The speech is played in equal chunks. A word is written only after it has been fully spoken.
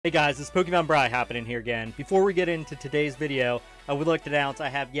Hey guys, it's Pokemon Bri happening here again. Before we get into today's video, I would like to announce I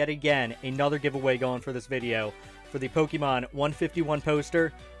have yet again another giveaway going for this video for the Pokemon 151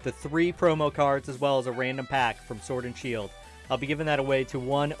 poster, the 3 promo cards, as well as a random pack from Sword and Shield. I'll be giving that away to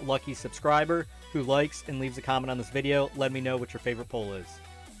one lucky subscriber who likes and leaves a comment on this video. Let me know what your favorite pull is.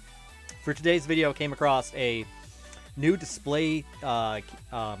 For today's video, I came across a new display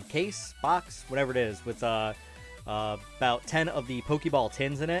case, box, whatever it is, with about 10 of the Pokeball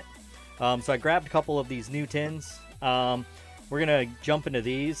tins in it. So I grabbed a couple of these new tins. We're gonna jump into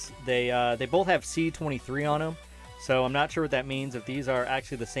these. They both have C23 on them, so I'm not sure what that means, if these are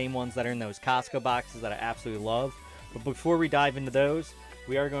actually the same ones that are in those Costco boxes that I absolutely love. But before we dive into those,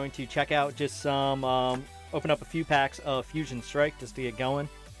 we are going to check out just some, open up a few packs of Fusion Strike just to get going.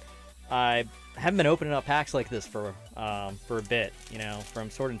 I haven't been opening up packs like this for a bit, you know,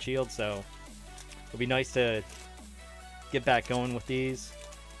 from Sword and Shield, so it'll be nice to get back going with these.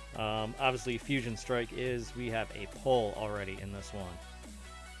 Obviously, Fusion Strike is, we have a pull already in this one.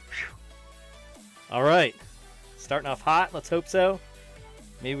 All right, starting off hot. Let's hope so.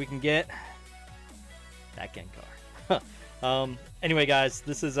 Maybe we can get that Gengar. Anyway, guys,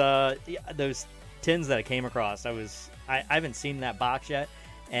 this is those tins that I came across. I haven't seen that box yet,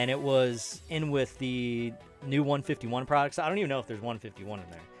 and it was in with the new 151 products. I don't even know if there's 151 in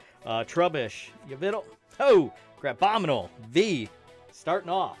there. Trubbish, Yveltal, oh, Grabominal, V, starting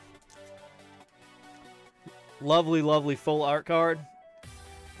off. Lovely, lovely full art card.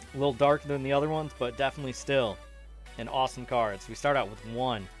 A little darker than the other ones, but definitely still an awesome card. So we start out with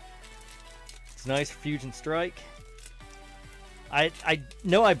one. It's nice Fusion Strike. I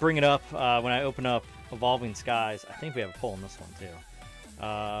know I bring it up when I open up Evolving Skies. I think we have a pull in this one too.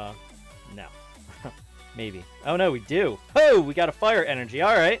 No. Maybe. Oh no, we do. Oh, we got a fire energy.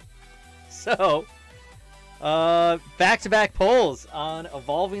 All right. So, back-to-back pulls on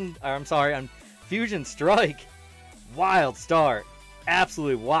on Fusion Strike. Wild start.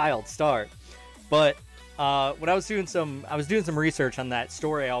 Absolute wild start. But when I was doing some research on that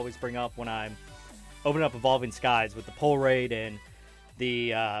story I always bring up when I'm opening up Evolving Skies with the pull rate and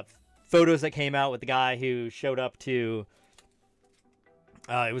the photos that came out with the guy who showed up to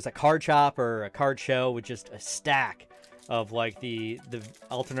it was a card shop or a card show with just a stack of like the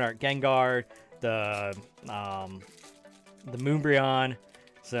alternate art Gengar, the Moonbreon,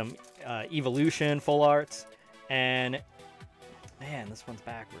 some Evolution full arts, and man, this one's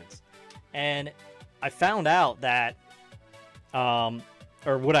backwards. And I found out that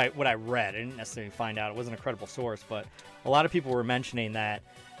or what I read, I didn't necessarily find out, it wasn't a credible source, but a lot of people were mentioning that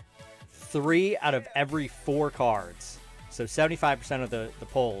 3 out of every 4 cards, so 75% of the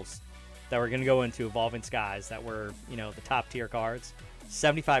pulls that were going to go into Evolving Skies that were, you know, the top tier cards,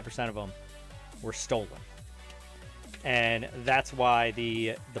 75% of them were stolen. And that's why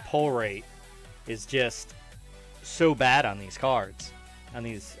the pull rate is just so bad on these cards, on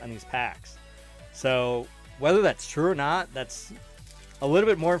these packs. So whether that's true or not, that's a little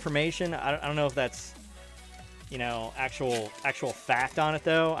bit more information. I don't know if that's, you know, actual fact on it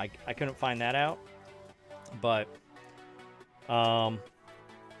though. I couldn't find that out. But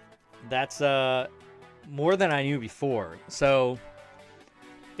that's more than I knew before. So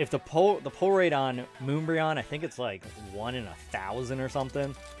if the pull rate on Moonbreon, I think it's like 1 in 1,000 or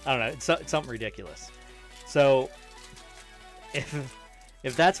something. I don't know. It's something ridiculous. So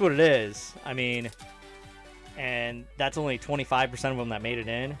if that's what it is, I mean, and that's only 25% of them that made it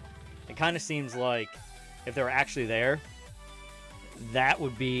in, it kind of seems like if they were actually there, that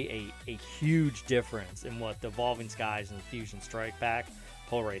would be a huge difference in what the Evolving Skies and the Fusion Strike pack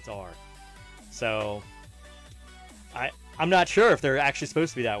pull rates are. So I'm not sure if they're actually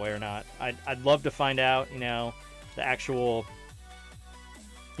supposed to be that way or not. I'd love to find out, you know, the actual,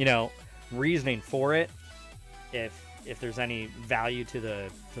 you know, reasoning for it, if there's any value to the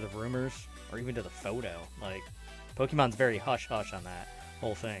rumors or even to the photo. Like, Pokemon's very hush-hush on that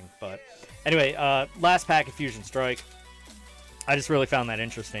whole thing. But anyway, last pack of Fusion Strike. I just really found that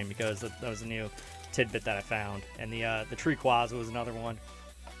interesting because that was a new tidbit that I found. And the Treequaza was another one.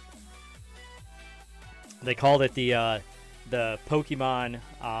 They called it the Pokemon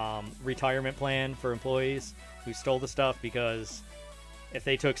retirement plan for employees who stole the stuff, because if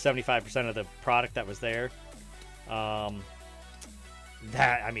they took 75% of the product that was there, that,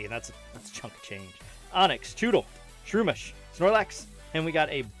 I mean, that's a chunk of change. Onyx, Choodle, Shroomish, Snorlax, and we got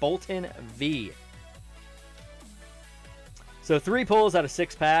a Bolton V. So 3 pulls out of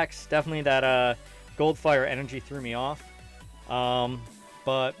 6 packs. Definitely that Goldfire energy threw me off.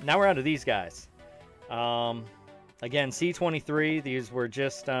 But now we're on to these guys. Again, C23. These were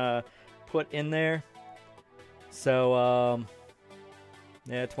just put in there. So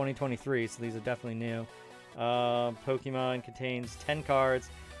Yeah, 2023, so these are definitely new. Pokemon contains 10 cards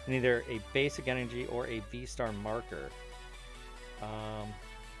and either a basic energy or a V-Star marker. I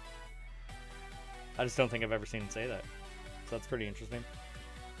just don't think I've ever seen it say that. So that's pretty interesting.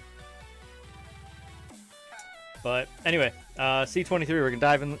 But anyway, C23, we're going to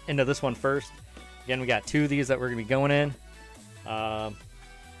dive into this one first. Again, we got 2 of these that we're going to be going in. I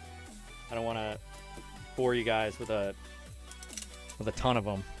don't want to bore you guys with a ton of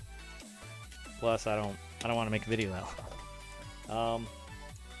them. Plus, I don't want to make a video though.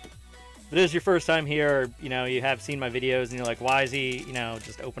 If it is your first time here, you know, you have seen my videos and you're like, why is he, you know,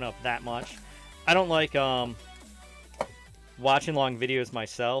 just open up that much? I don't like watching long videos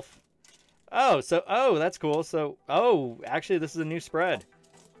myself. Oh, that's cool. So, actually, this is a new spread.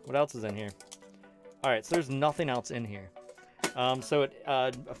 What else is in here? All right, so there's nothing else in here.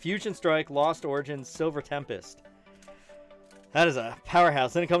 A Fusion Strike, Lost Origins, Silver Tempest. That is a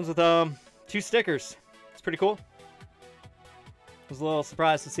powerhouse. Then it comes with 2 stickers. It's pretty cool. I was a little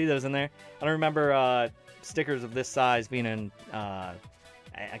surprised to see those in there. I don't remember stickers of this size being in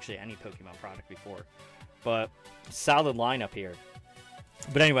actually any Pokemon product before. But solid lineup here.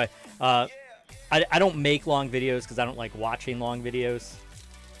 But anyway, I don't make long videos because I don't like watching long videos.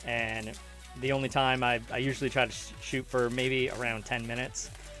 And the only time I usually try to shoot for maybe around 10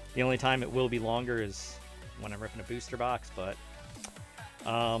 minutes. The only time it will be longer is when I'm ripping a booster box. But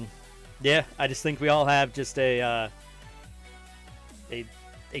yeah, I just think we all have just a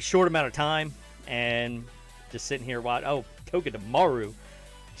short amount of time, and just sitting here Togedemaru,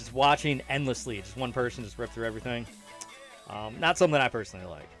 just watching endlessly, just one person just rip through everything. Not something I personally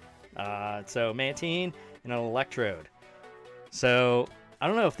like. So Mantine and an Electrode. So I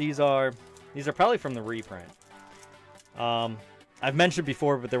don't know if these are probably from the reprint. I've mentioned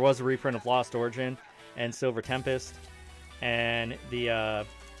before, but there was a reprint of Lost Origin and Silver Tempest, and the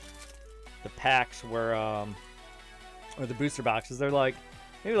packs were or the booster boxes, they're like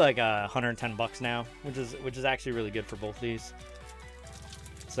maybe like $110 now, which is actually really good for both these.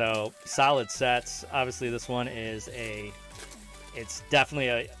 So solid sets. Obviously, this one is it's definitely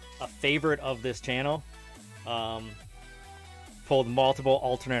a favorite of this channel. Pulled multiple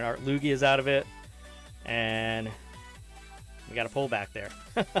alternate art Lugias out of it, and we got a pull back there.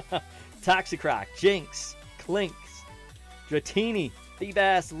 Toxicroc, Jinx, Clinks, Dratini,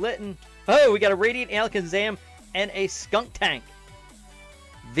 Feebas, Litten. Oh, we got a Radiant Alakazam and a Skunk Tank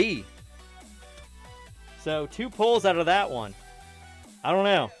V. So 2 pulls out of that one. I don't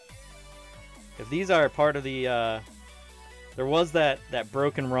know if these are part of the there was that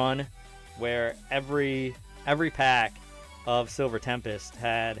broken run where every pack of Silver Tempest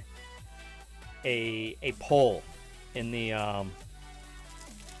had a pull in the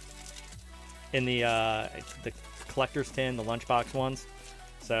collector's tin, the lunchbox ones.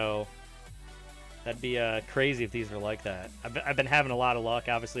 So that'd be crazy if these were like that. I've been having a lot of luck.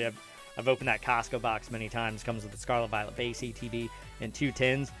 Obviously, I've opened that Costco box many times. Comes with the Scarlet Violet base ETB and 2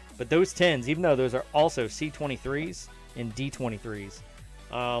 tins. But those tins, even though those are also C23s and D23s,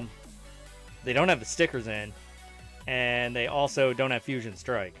 they don't have the stickers in, and they also don't have Fusion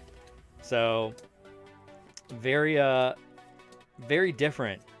Strike. So very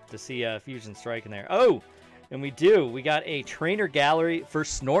different to see Fusion Strike in there. Oh, and we got a trainer gallery for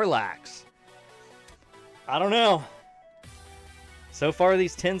Snorlax. I don't know. So far,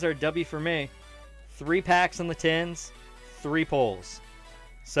 these tins are a W for me. 3 packs on the tins, 3 pulls.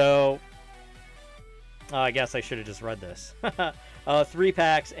 So I guess I should have just read this. 3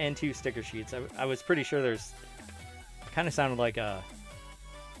 packs and 2 sticker sheets. I was pretty sure there's... Kind of sounded like a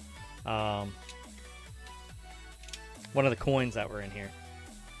one of the coins that were in here.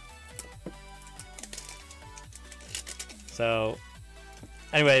 So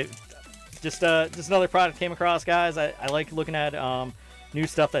anyway, just another product came across, guys. I like looking at new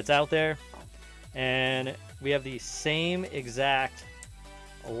stuff that's out there, and we have the same exact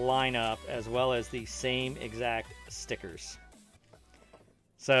lineup as well as the same exact stickers.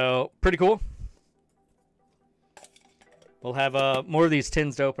 So pretty cool. We'll have more of these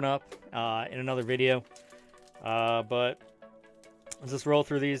tins to open up in another video. But let's just roll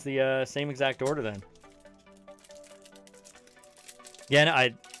through these the same exact order then. Again,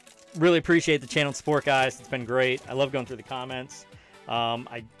 I really appreciate the channel support, guys. It's been great. I love going through the comments.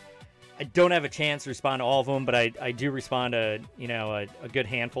 I don't have a chance to respond to all of them, but I do respond to, you know, a good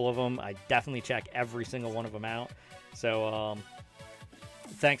handful of them. I definitely check every single one of them out. So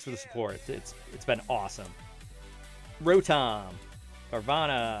thanks for the support. It's been awesome. Rotom,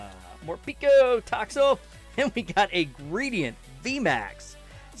 Carvana, Morpeko, Toxel, and we got a Gradient VMAX.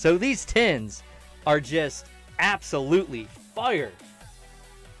 So these tins are just absolutely fire.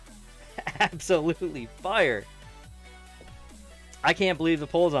 absolutely fire. I can't believe the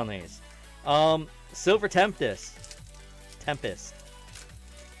pulls on these. Silver Tempest. We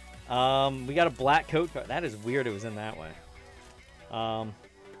got a black coat card. That is weird it was in that way. I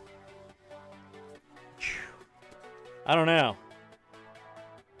don't know.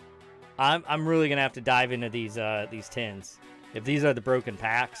 I'm really gonna have to dive into these tins. If these are the broken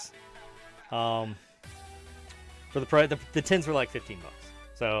packs. For the price, the tins were like $15,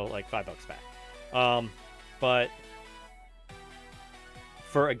 so like $5 back. But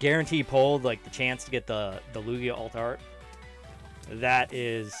for a guaranteed pull, like the chance to get the Lugia alt art, that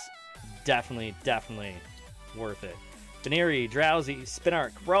is definitely worth it. Veneri, Drowsy,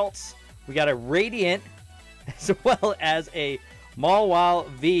 Spinark, Ralts. We got a Radiant, as well as a Mawile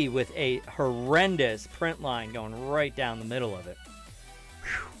V with a horrendous print line going right down the middle of it.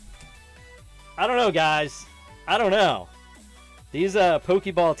 Whew. I don't know, guys. I don't know. These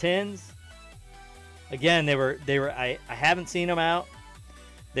Pokeball tins, again, they were I haven't seen them out.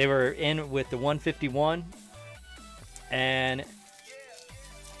 They were in with the 151, and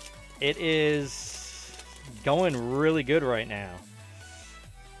it is going really good right now.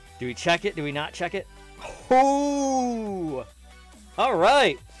 Do we check it? Do we not check it? Oh! All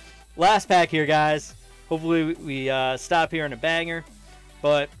right. Last pack here, guys. Hopefully we stop here in a banger.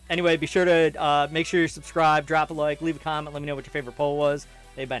 But anyway, be sure to make sure you're subscribed, drop a like, leave a comment, let me know what your favorite poll was.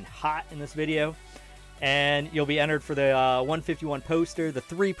 They've been hot in this video. And you'll be entered for the 151 poster, the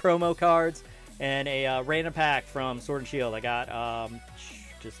 3 promo cards, and a random pack from Sword and Shield. I got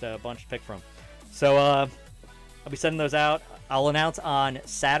just a bunch to pick from. So I'll be sending those out. I'll announce on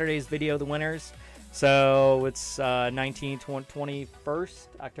Saturday's video the winners. So it's 21st,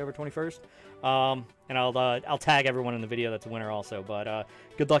 October 21st. And I'll tag everyone in the video that's a winner also. But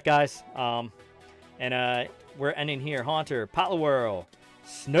good luck, guys. And we're ending here. Haunter, Poliwhirl,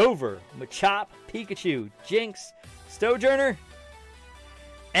 Snover, Machop, Pikachu, Jinx, Stojourner,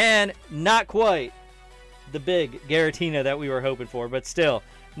 and not quite the big Giratina that we were hoping for, but still,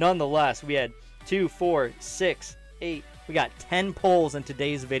 nonetheless, we had 2, 4, 6, 8. We got 10 pulls in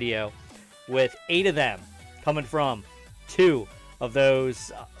today's video, with 8 of them coming from 2 of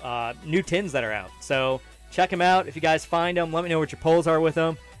those new tins that are out. So check them out. If you guys find them, let me know what your pulls are with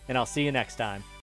them, and I'll see you next time.